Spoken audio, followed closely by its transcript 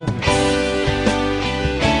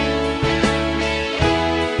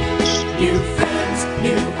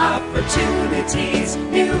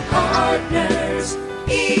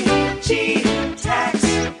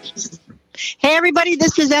everybody.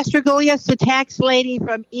 This is Esther Golias, the tax lady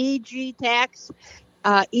from EG Tax,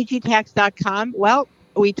 egtax.com. Well,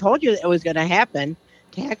 we told you that it was going to happen.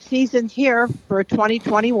 Tax season's here for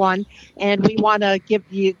 2021, and we want to get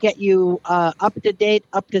you up to date,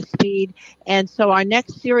 up to speed. And so our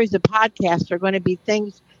next series of podcasts are going to be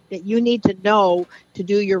things that you need to know to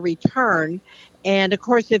do your return. And of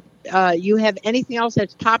course, if you have anything else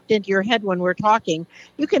that's popped into your head when we're talking,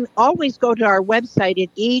 you can always go to our website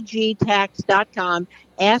at egtax.com,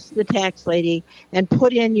 ask the tax lady, and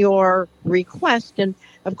put in your request. And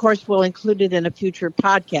of course, we'll include it in a future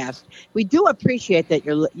podcast. We do appreciate that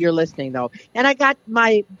you're listening, though. And I got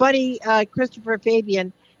my buddy Christopher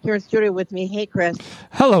Fabian here in studio with me. Hey, Chris.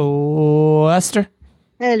 Hello, Esther.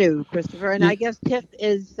 Hello, Christopher. And I guess Tiff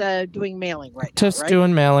is doing mailing right now, Tiff's right?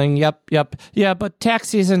 doing mailing. Yep. Yeah, but tax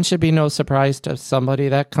season should be no surprise to somebody.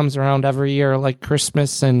 That comes around every year, like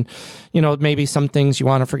Christmas and, maybe some things you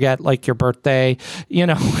want to forget, like your birthday.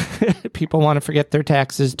 People want to forget their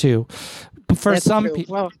taxes, too. But for some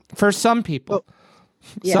people,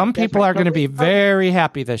 some people are going to be very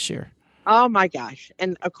happy this year. Oh, my gosh.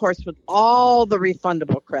 And, of course, with all the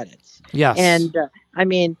refundable credits. Yes. And,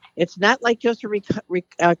 it's not like just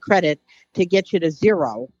a credit to get you to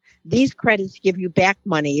zero. These credits give you back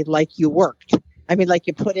money like you worked. Like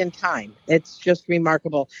you put in time. It's just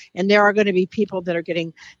remarkable. And there are going to be people that are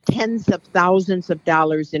getting tens of thousands of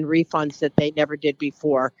dollars in refunds that they never did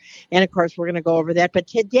before. And, of course, we're going to go over that. But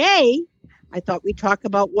today, I thought we'd talk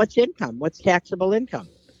about what's taxable income.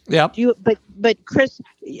 Yeah. But Chris,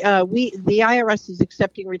 the IRS is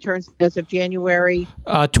accepting returns as of January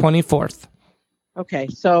 24th. Okay,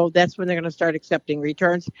 so that's when they're going to start accepting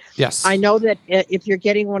returns. Yes. I know that if you're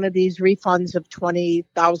getting one of these refunds of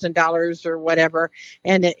 $20,000 or whatever,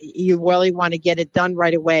 and you really want to get it done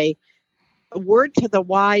right away, a word to the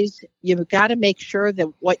wise, you've got to make sure that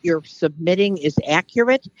what you're submitting is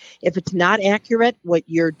accurate. If it's not accurate, what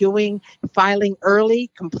you're doing, filing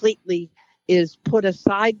early, completely is put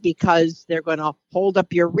aside because they're going to hold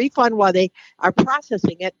up your refund while they are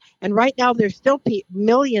processing it. And right now, there's still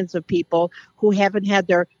millions of people who haven't had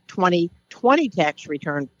their 2020 tax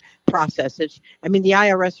return processed. The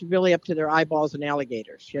IRS is really up to their eyeballs and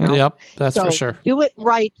alligators. Yep, that's for sure. Do it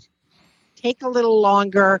right. Take a little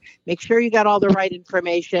longer. Make sure you got all the right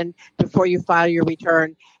information before you file your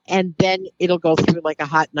return. And then it'll go through like a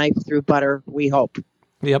hot knife through butter, we hope.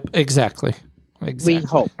 Yep, exactly. We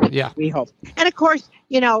hope. Yeah. We hope. And of course,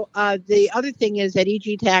 the other thing is at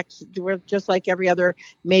EG Tax, we're just like every other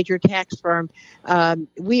major tax firm.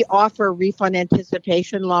 We offer refund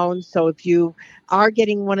anticipation loans. So if you are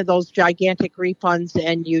getting one of those gigantic refunds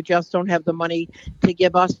and you just don't have the money to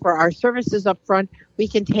give us for our services up front, we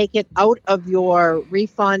can take it out of your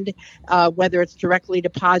refund, whether it's directly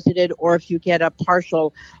deposited or if you get a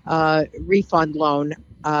partial refund loan.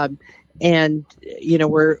 And,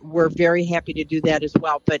 we're very happy to do that as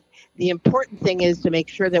well. But the important thing is to make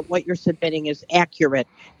sure that what you're submitting is accurate,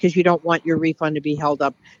 because you don't want your refund to be held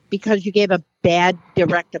up because you gave a bad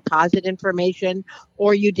direct deposit information,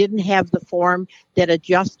 or you didn't have the form that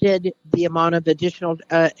adjusted the amount of additional,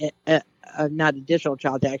 not additional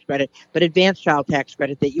child tax credit, but advanced child tax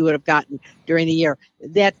credit that you would have gotten during the year.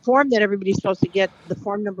 That form that everybody's supposed to get, the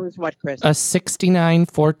form number is what, Chris?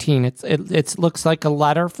 6914. It looks like a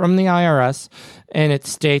letter from the IRS, and it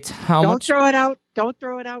states how much. Don't throw it out. Don't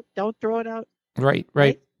throw it out. Don't throw it out.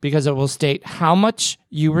 Right. Because it will state how much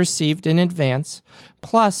you received in advance,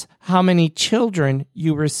 plus how many children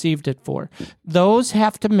you received it for. Those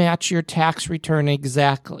have to match your tax return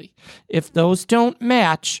exactly. If those don't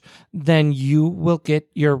match, then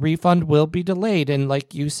your refund will be delayed. And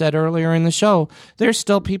like you said earlier in the show, there's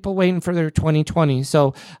still people waiting for their 2020.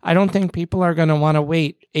 So I don't think people are going to want to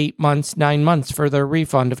wait 8 months, 9 months for their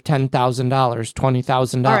refund of $10,000,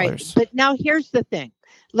 $20,000. All right, but now here's the thing.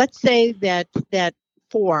 Let's say that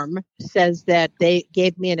form says that they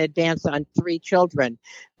gave me an advance on 3 children,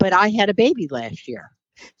 but I had a baby last year.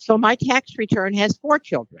 So my tax return has 4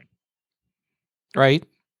 children. Right.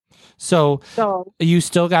 So you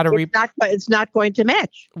still got to it's not going to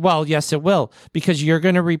match. Well, yes, it will, because you're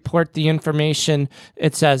going to report the information.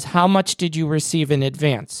 It says, how much did you receive in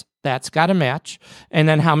advance? That's got to match. And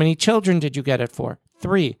then how many children did you get it for?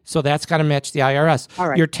 3. So that's got to match the IRS. All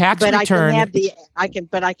right. Your tax return. I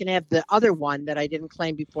can have the other one that I didn't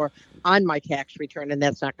claim before on my tax return, and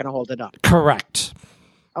that's not going to hold it up. Correct.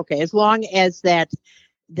 Okay, as long as that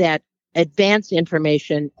advance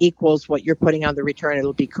information equals what you're putting on the return,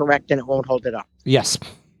 it'll be correct and it won't hold it up. Yes.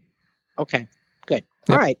 Okay. Good.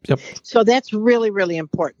 All right. Yep. So that's really, really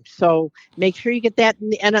important. So make sure you get that.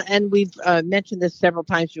 And we've mentioned this several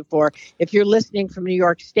times before. If you're listening from New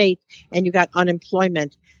York State and you got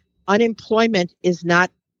unemployment is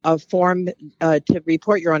not a form to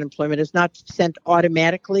report your unemployment is not sent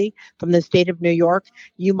automatically from the state of New York.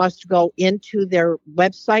 You must go into their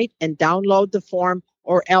website and download the form,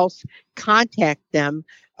 or else contact them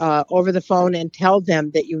over the phone and tell them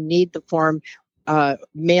that you need the form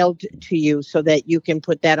mailed to you so that you can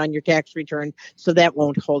put that on your tax return, so that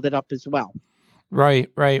won't hold it up as well. Right.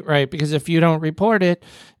 Because if you don't report it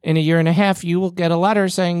in a year and a half, you will get a letter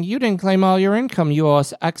saying you didn't claim all your income. You owe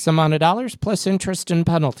us X amount of dollars plus interest and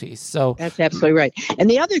penalties. So that's absolutely right. And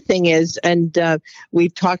the other thing is, and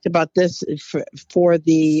we've talked about this for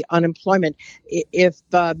the unemployment, if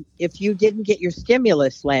you didn't get your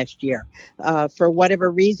stimulus last year for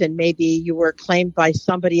whatever reason, maybe you were claimed by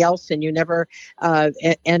somebody else and you never,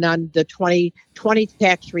 and on the 2020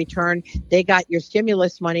 tax return, they got your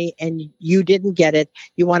stimulus money and you didn't get it.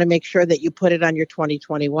 You want to make sure that you put it on your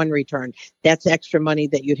 2021 return. That's extra money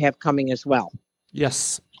that you'd have coming as well.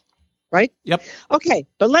 Yes. Right? Yep. Okay,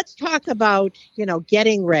 but let's talk about,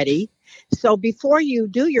 getting ready. So before you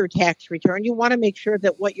do your tax return, you want to make sure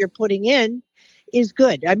that what you're putting in is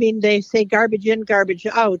good. I mean, they say garbage in, garbage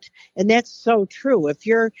out, and that's so true. If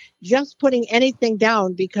you're just putting anything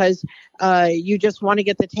down because you just want to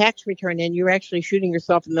get the tax return in, you're actually shooting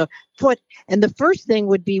yourself in the foot. And the first thing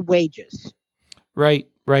would be wages. Right.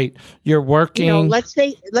 You're working. Let's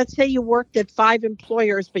say you worked at 5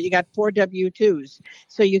 employers, but you got 4 W-2s.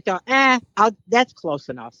 So you thought, that's close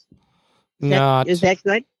enough. Is that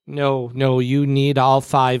good? No, you need all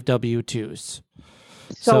 5 W-2s.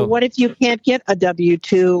 So what if you can't get a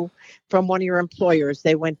W-2 from one of your employers?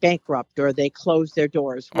 They went bankrupt or they closed their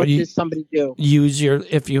doors. What does somebody do?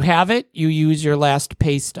 If you have it, you use your last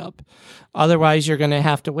pay stub. Otherwise, you're going to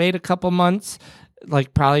have to wait a couple months,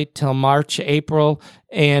 like probably till March, April,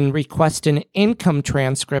 and request an income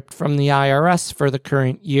transcript from the IRS for the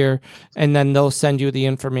current year, and then they'll send you the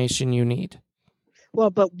information you need.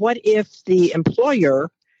 Well, but what if the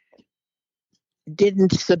employer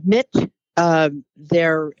didn't submit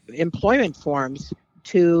their employment forms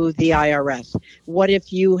to the IRS? What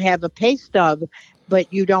if you have a pay stub,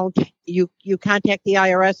 but you contact the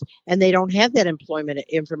IRS and they don't have that employment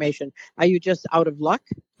information? Are you just out of luck?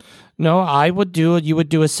 No, you would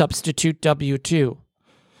do a substitute W-2,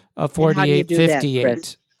 a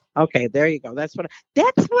 4858. Okay, there you go. That's what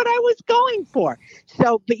I was going for.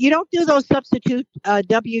 So, but you don't do those substitute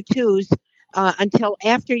W-2s until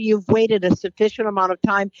after you've waited a sufficient amount of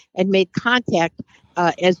time and made contact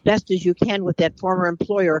as best as you can with that former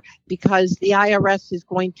employer, because the IRS is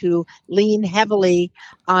going to lean heavily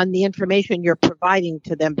on the information you're providing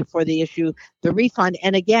to them before they issue the refund.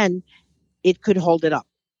 And again, it could hold it up.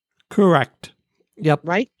 Correct. Yep.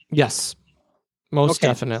 Right? Yes. Most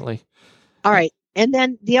definitely. All right. And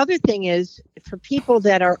then the other thing is, for people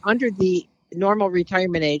that are under the normal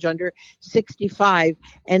retirement age, under 65,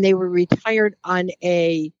 and they were retired on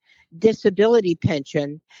a disability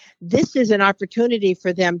pension, this is an opportunity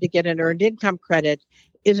for them to get an earned income credit,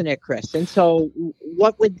 isn't it, Chris? And so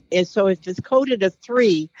if it's coded a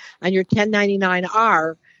 3 on your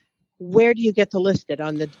 1099-R, where do you get to list it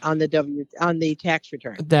on the tax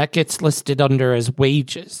return? That gets listed under as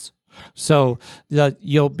wages. So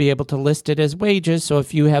you'll be able to list it as wages. So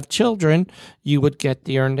if you have children, you would get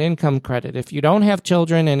the earned income credit. If you don't have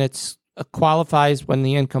children and it qualifies when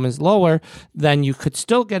the income is lower, then you could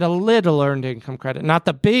still get a little earned income credit. Not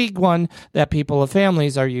the big one that people with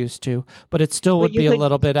families are used to, but it still would be a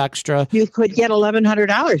little bit extra. You could get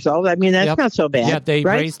 $1,100 though. I mean, that's not so bad. Yeah, they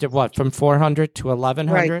raised it, from $400 to $1,100?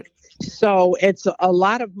 Right. So it's a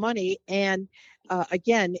lot of money. And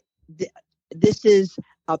again, this is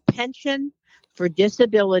a pension for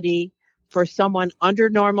disability for someone under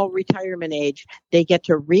normal retirement age. They get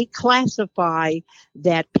to reclassify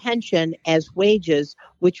that pension as wages,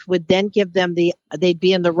 which would then give them they'd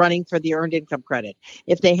be in the running for the earned income credit.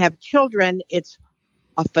 If they have children, it's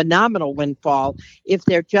a phenomenal windfall. If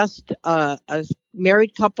they're just a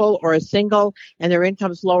married couple or a single and their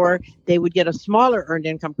income's lower, they would get a smaller earned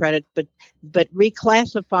income credit, but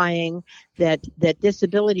reclassifying that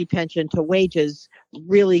disability pension to wages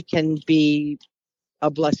really can be a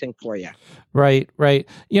blessing for you. Right.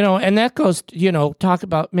 And that goes, talk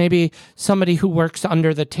about maybe somebody who works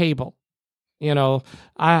under the table.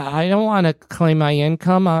 I don't want to claim my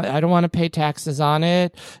income. I don't want to pay taxes on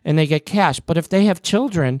it, and they get cash. But if they have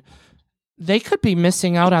children, they could be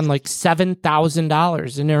missing out on like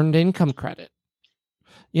 $7,000 in earned income credit.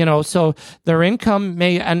 So their income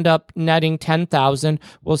may end up netting $10,000.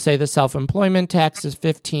 We'll say the self-employment tax is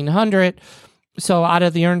 $1,500. So out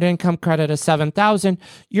of the earned income credit of $7,000,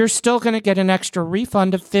 you're still going to get an extra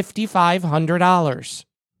refund of $5,500.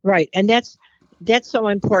 Right. And that's so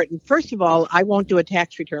important. First of all, I won't do a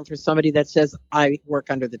tax return for somebody that says I work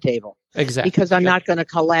under the table. Exactly. Because I'm not going to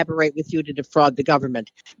collaborate with you to defraud the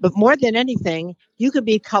government. But more than anything, you could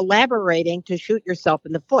be collaborating to shoot yourself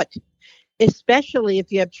in the foot, especially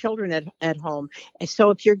if you have children at home. And so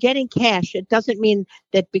if you're getting cash, it doesn't mean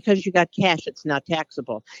that because you got cash, it's not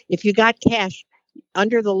taxable. If you got cash,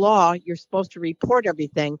 under the law, you're supposed to report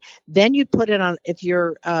everything. Then you'd put it on, if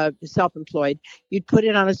you're self-employed, you'd put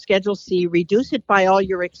it on a Schedule C, reduce it by all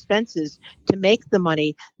your expenses to make the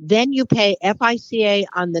money. Then you pay FICA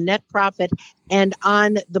on the net profit, and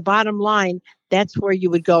on the bottom line, that's where you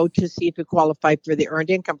would go to see if you qualify for the earned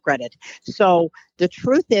income credit. So the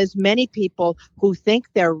truth is, many people who think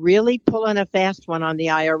they're really pulling a fast one on the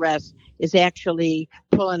IRS is actually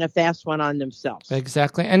pulling a fast one on themselves.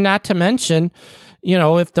 Exactly. And not to mention,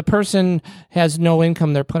 if the person has no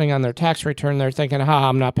income they're putting on their tax return, they're thinking,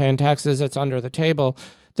 I'm not paying taxes, it's under the table.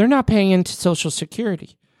 They're not paying into Social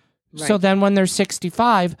Security. Right. So then when they're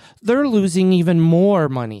 65, they're losing even more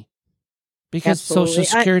money because Social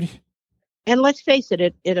Security... And let's face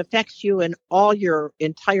it, it affects you in all your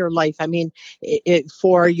entire life. I mean,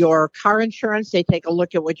 for your car insurance, they take a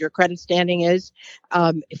look at what your credit standing is.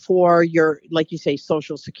 For your, like you say,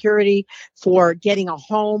 Social Security, for getting a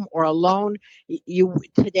home or a loan.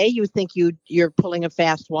 Today you think you're pulling a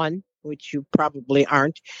fast one, which you probably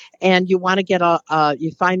aren't, and you want to get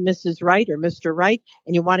you find Mrs. Right or Mr. Right,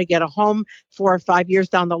 and you want to get a home 4 or 5 years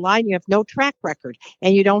down the line. You have no track record,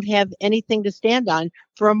 and you don't have anything to stand on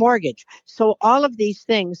for a mortgage. So all of these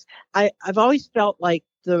things, I've always felt like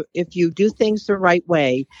if you do things the right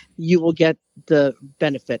way, you will get the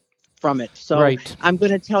benefit from it. So right. I'm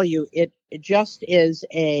going to tell you, it just is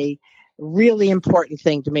a really important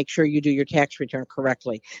thing to make sure you do your tax return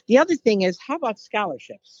correctly. The other thing is, how about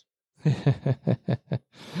scholarships?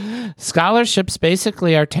 Scholarships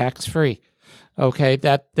basically are tax-free. Okay,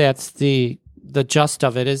 that's the gist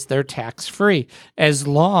of it, is they're tax-free as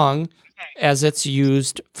long as it's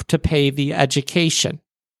used to pay the education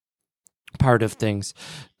part of things.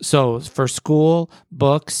 So for school,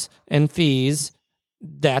 books, and fees,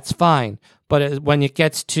 that's fine. But when it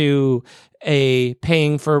gets to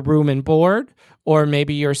paying for room and board, or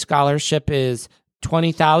maybe your scholarship is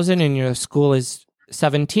 $20,000 and your school is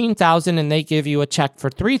 $17,000 and they give you a check for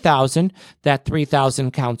 $3,000, that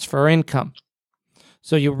 $3,000 counts for income.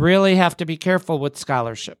 So you really have to be careful with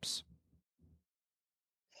scholarships.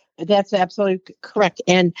 That's absolutely correct.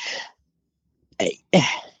 And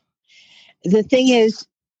the thing is,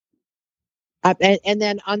 and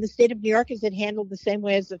then on the state of New York, is it handled the same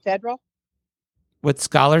way as the federal? With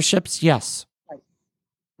scholarships, yes.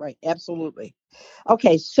 Right. Absolutely.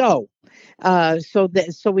 Okay. So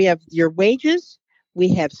we have your wages. We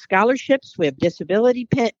have scholarships. We have disability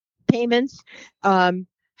payments.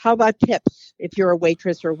 How about tips if you're a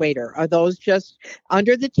waitress or waiter? Are those just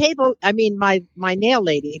under the table? I mean, my nail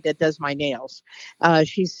lady that does my nails,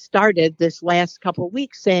 she started this last couple of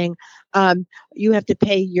weeks saying, you have to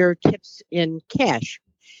pay your tips in cash.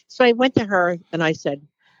 So I went to her and I said,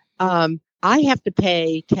 I have to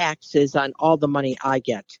pay taxes on all the money I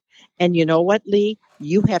get. And you know what, Lee?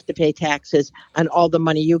 You have to pay taxes on all the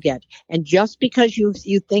money you get. And just because you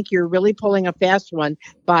think you're really pulling a fast one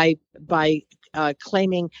by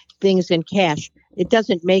claiming things in cash, it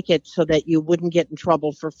doesn't make it so that you wouldn't get in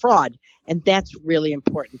trouble for fraud. And that's really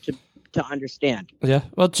important to understand. Yeah.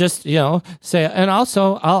 Well, just, say, and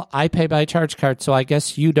also I pay by charge card, so I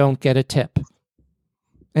guess you don't get a tip.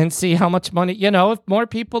 And see how much money, if more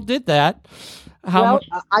people did that.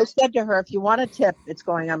 I said to her, if you want a tip, it's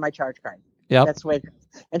going on my charge card. Yep. That's wages.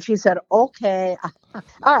 And she said, okay.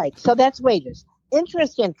 All right. So that's wages.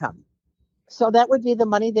 Interest income. So that would be the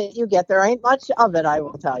money that you get. There ain't much of it, I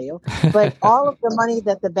will tell you. But all of the money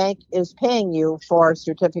that the bank is paying you for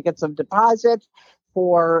certificates of deposit,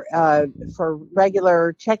 for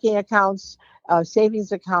regular checking accounts,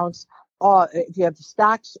 savings accounts, if you have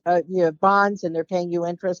stocks, you have bonds, and they're paying you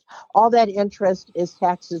interest, all that interest is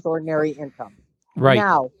taxed as ordinary income. Right.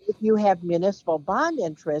 Now, if you have municipal bond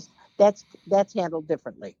interest, that's handled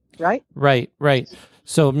differently, right? Right.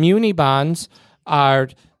 So muni bonds are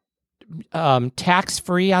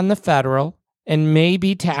tax-free on the federal and may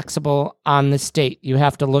be taxable on the state. You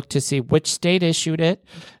have to look to see which state issued it.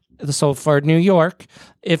 So for New York,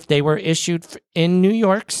 if they were issued in New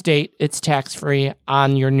York State, it's tax-free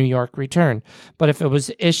on your New York return. But if it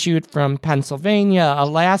was issued from Pennsylvania,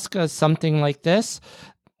 Alaska, something like this,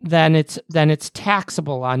 then it's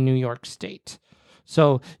taxable on New York State.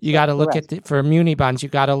 So you got to look at for muni bonds. You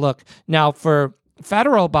got to look now for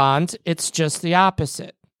federal bonds. It's just the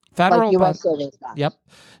opposite. Federal like U.S. savings bonds. Yep,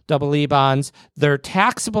 double E bonds. They're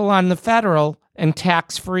taxable on the federal and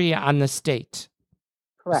tax free on the state.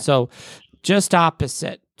 Correct. So just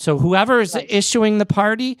opposite. So whoever is issuing the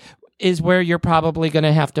party is where you're probably going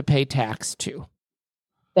to have to pay tax to.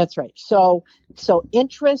 That's right. So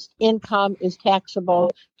interest income is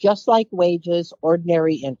taxable just like wages,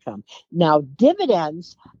 ordinary income. Now,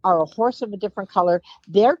 dividends are a horse of a different color.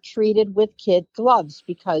 They're treated with kid gloves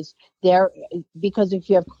because if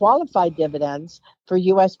you have qualified dividends for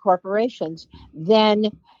U.S. corporations, then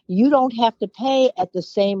you don't have to pay at the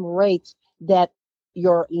same rates that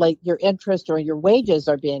your interest or your wages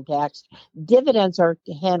are being taxed. Dividends are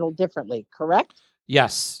handled differently, correct?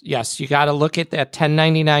 Yes. You got to look at that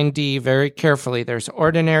 1099-D very carefully. There's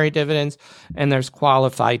ordinary dividends and there's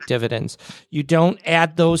qualified dividends. You don't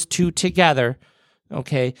add those two together,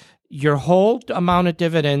 okay? Your whole amount of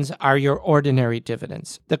dividends are your ordinary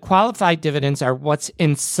dividends. The qualified dividends are what's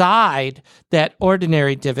inside that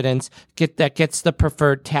ordinary dividends that gets the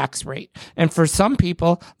preferred tax rate. And for some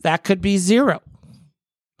people, that could be 0.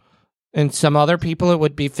 And some other people, it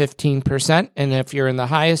would be 15%. And if you're in the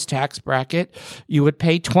highest tax bracket, you would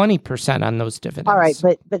pay 20% on those dividends. All right.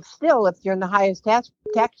 But still, if you're in the highest tax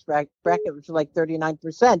bracket, which is like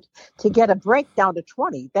 39%, to get a breakdown to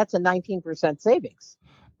 20, that's a 19% savings.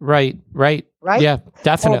 Right. Yeah,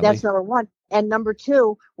 definitely. Oh, that's number one. And number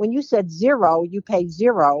two, when you said 0, you pay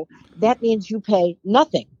 0. That means you pay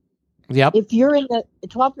nothing. Yep. If you're in the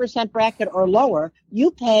 12% bracket or lower,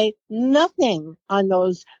 you pay nothing on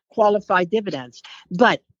those qualified dividends.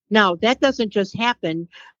 But now that doesn't just happen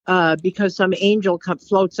because some angel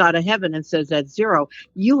floats out of heaven and says that's 0.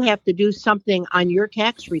 You have to do something on your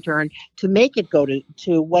tax return to make it go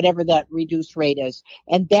to whatever that reduced rate is.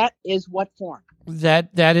 And that is what form?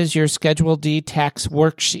 That is your Schedule D tax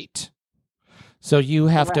worksheet. So you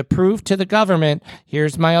have to prove to the government,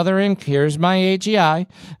 here's my here's my AGI.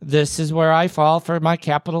 This is where I fall for my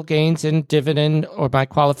capital gains and dividend or my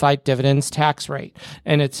qualified dividends tax rate.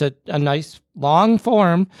 And it's a nice long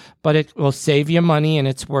form, but it will save you money and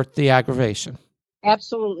it's worth the aggravation.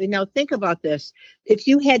 Absolutely. Now think about this. If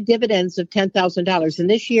you had dividends of $10,000 and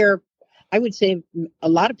this year, I would say a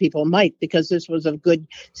lot of people might because this was a good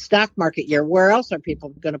stock market year. Where else are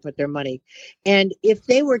people going to put their money? And if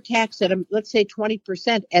they were taxed at, let's say,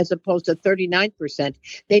 20% as opposed to 39%,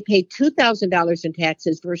 they paid $2,000 in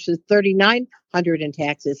taxes versus $3,900 in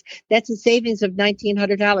taxes. That's a savings of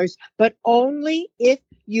 $1,900, but only if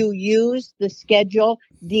you use the Schedule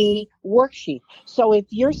D worksheet. So if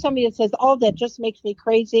you're somebody that says, oh, that just makes me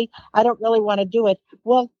crazy, I don't really want to do it.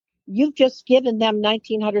 Well, you've just given them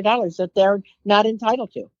 $1,900 that they're not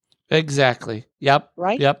entitled to. Exactly. Yep.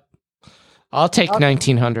 Right? Yep. I'll take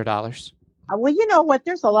 $1,900. Well, you know what?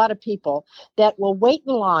 There's a lot of people that will wait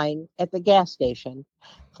in line at the gas station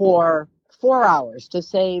for 4 hours to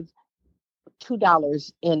save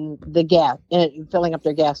 $2 in the gas, filling up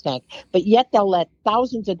their gas tank. But yet they'll let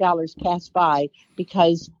thousands of dollars pass by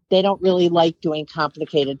because they don't really like doing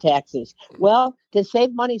complicated taxes. Well, to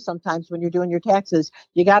save money sometimes when you're doing your taxes,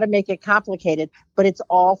 you got to make it complicated, but it's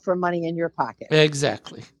all for money in your pocket.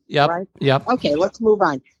 Exactly. Yep. Right? Yep. Okay, let's move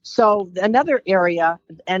on. So another area,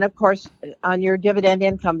 and of course, on your dividend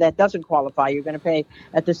income that doesn't qualify, you're going to pay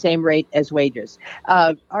at the same rate as wages.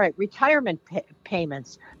 All right, retirement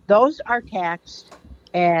payments. Those are taxed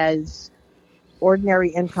as ordinary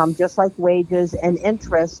income, just like wages and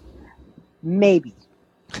interest, maybe.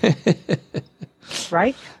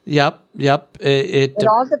 Right? Yep. It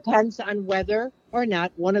all depends on whether or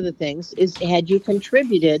not, one of the things is, had you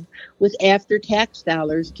contributed with after-tax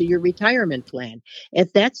dollars to your retirement plan?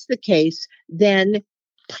 If that's the case, then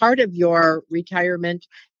part of your retirement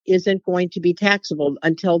isn't going to be taxable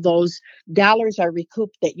until those dollars are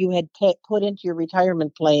recouped that you had put into your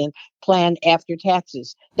retirement plan after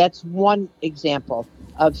taxes. That's one example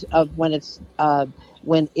of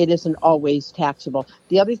when it isn't always taxable.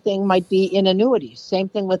 The other thing might be in annuities. Same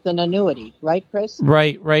thing with an annuity, right, Chris?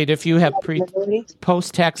 Right. If you have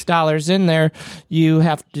post-tax dollars in there, you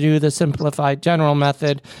have to do the simplified general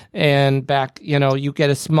method, and you get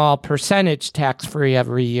a small percentage tax-free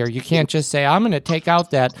every year. You can't just say, I'm going to take out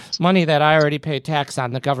that money that I already paid tax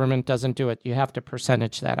on. The government doesn't do it. You have to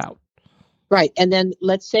percentage that out. Right. And then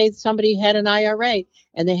let's say somebody had an IRA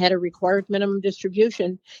and they had a required minimum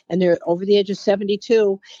distribution and they're over the age of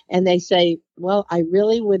 72 and they say, well, I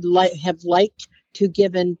really would have liked to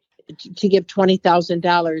give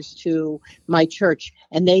 $20,000 to my church.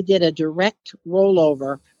 And they did a direct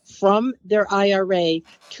rollover from their IRA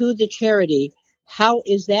to the charity, how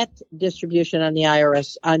is that distribution on the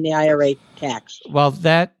IRA tax? Well,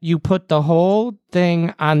 that you put the whole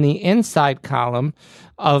thing on the inside column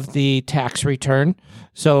of the tax return.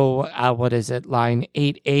 So what is it, line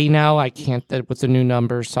 8A now? I can't, that was a new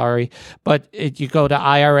number, sorry. But you go to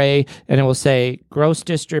IRA and it will say gross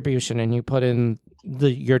distribution, and you put in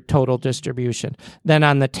your total distribution. Then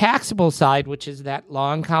on the taxable side, which is that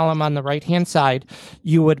long column on the right-hand side,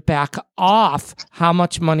 you would back off how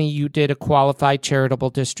much money you did a qualified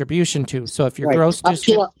charitable distribution to. So if your gross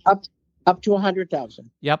distribution... Up to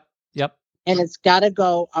 100,000. Yep. And it's got to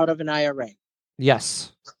go out of an IRA.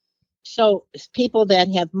 Yes. So people that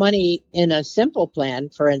have money in a simple plan,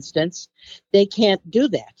 for instance, they can't do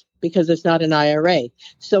that because it's not an IRA.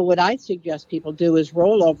 So what I suggest people do is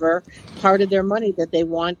roll over part of their money that they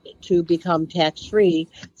want to become tax-free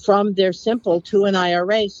from their simple to an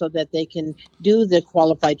IRA so that they can do the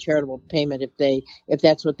qualified charitable payment if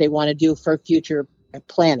that's what they want to do for future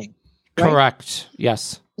planning. Right? Correct.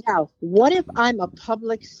 Yes. Now, what if I'm a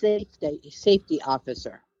public safety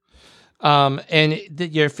officer?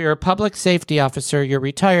 If you're a public safety officer, you're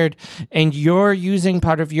retired, and you're using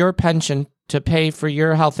part of your pension to pay for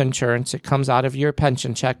your health insurance, it comes out of your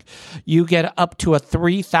pension check, you get up to a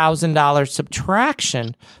 $3,000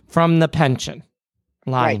 subtraction from the pension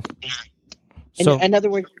line. Right. So, in other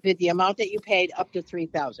words, the amount that you paid up to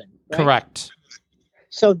 $3,000. Right? Correct.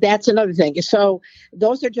 So that's another thing. So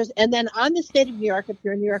those are just, and then on the state of New York, if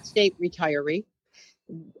you're a New York State retiree,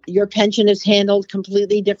 your pension is handled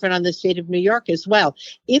completely different on the state of New York as well.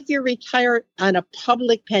 If you're retired on a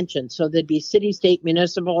public pension, so there'd be city, state,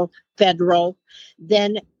 municipal, federal,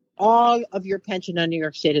 then all of your pension on New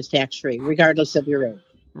York State is tax-free, regardless of your age.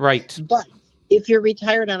 Right. But if you're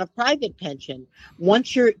retired on a private pension,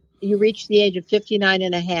 once you reach the age of 59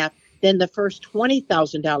 and a half, then the first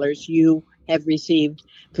 $20,000 you have received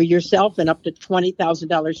for yourself and up to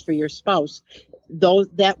 $20,000 for your spouse, though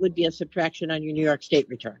that would be a subtraction on your New York State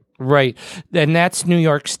return. Right. And that's New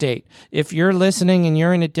York State. If you're listening and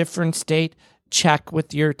you're in a different state, check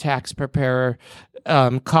with your tax preparer.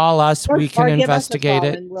 Call us. We can investigate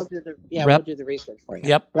it. And we'll do the research for you.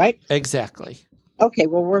 Yep. Right? Exactly. Okay,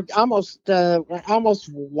 well, we're almost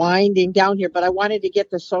winding down here, but I wanted to get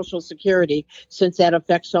to Social Security since that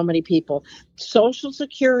affects so many people. Social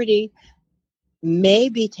Security may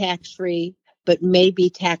be tax-free, but may be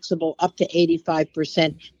taxable up to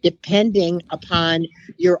 85%, depending upon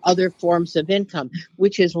your other forms of income,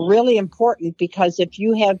 which is really important because if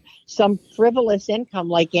you have some frivolous income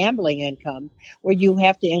like gambling income, where you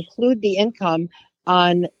have to include the income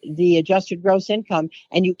on the adjusted gross income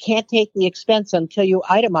and you can't take the expense until you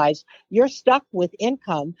itemize, you're stuck with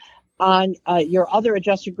income on your other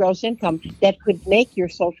adjusted gross income that could make your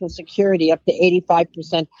Social Security up to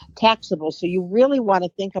 85% taxable. So you really want to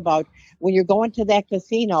think about when you're going to that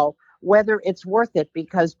casino, whether it's worth it,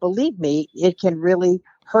 because believe me, it can really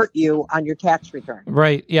hurt you on your tax return.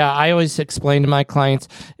 Right. Yeah. I always explain to my clients,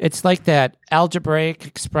 it's like that algebraic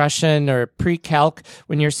expression or pre-calc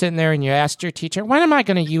when you're sitting there and you ask your teacher, when am I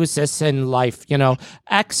going to use this in life?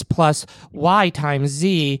 X plus Y times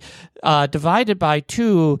Z divided by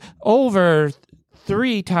 2 over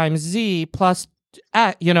 3 times Z plus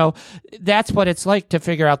that's what it's like to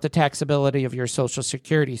figure out the taxability of your Social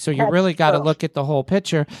Security. So you really got to look at the whole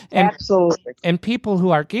picture. And, Absolutely. And people who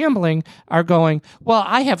are gambling are going, well,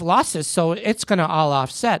 I have losses, so it's going to all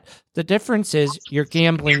offset. The difference is your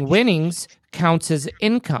gambling winnings counts as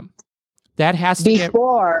income. That has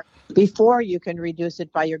to before you can reduce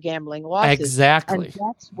it by your gambling losses. Exactly. And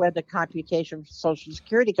that's where the computation for Social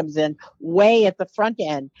Security comes in, way at the front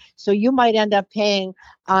end. So you might end up paying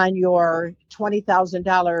on your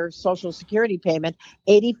 $20,000 Social Security payment,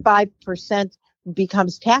 85%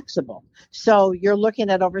 becomes taxable. So you're looking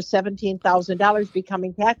at over $17,000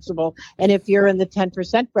 becoming taxable. And if you're in the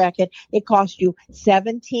 10% bracket, it costs you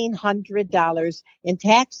 $1,700 in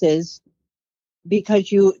taxes because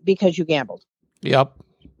you gambled. Yep.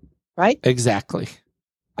 Right? Exactly.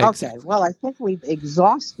 Okay. Well, I think we've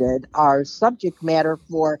exhausted our subject matter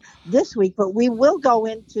for this week, but we will go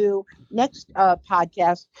into next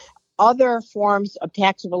podcast other forms of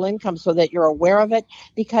taxable income so that you're aware of it.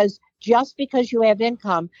 Because just because you have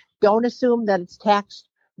income, don't assume that it's taxed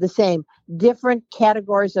the same. Different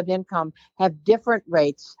categories of income have different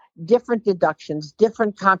rates, different deductions,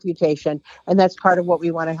 different computation, and that's part of what we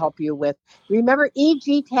want to help you with. Remember,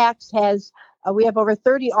 EG Tax has we have over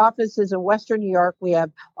 30 offices in Western New York. We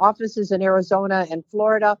have offices in Arizona and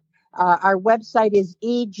Florida. Our website is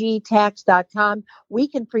egtax.com. We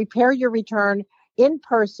can prepare your return in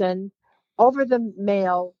person, over the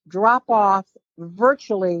mail, drop off,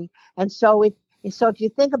 virtually. And so if you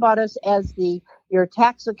think about us as your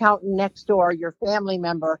tax accountant next door, your family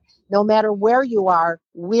member, no matter where you are,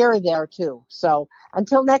 we're there too. So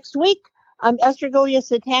until next week, I'm Esther Golias,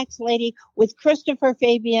 the tax lady, with Christopher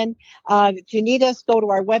Fabian. If you need us, go to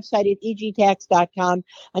our website at egtax.com.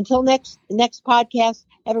 Until next podcast,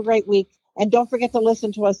 have a great week. And don't forget to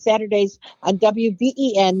listen to us Saturdays on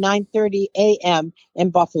WBEN 9:30 a.m. in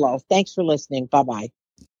Buffalo. Thanks for listening. Bye-bye.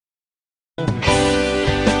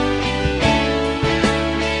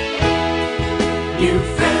 New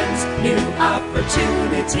friends, new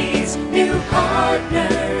opportunities, new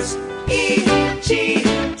partners. EG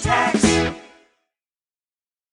Tax.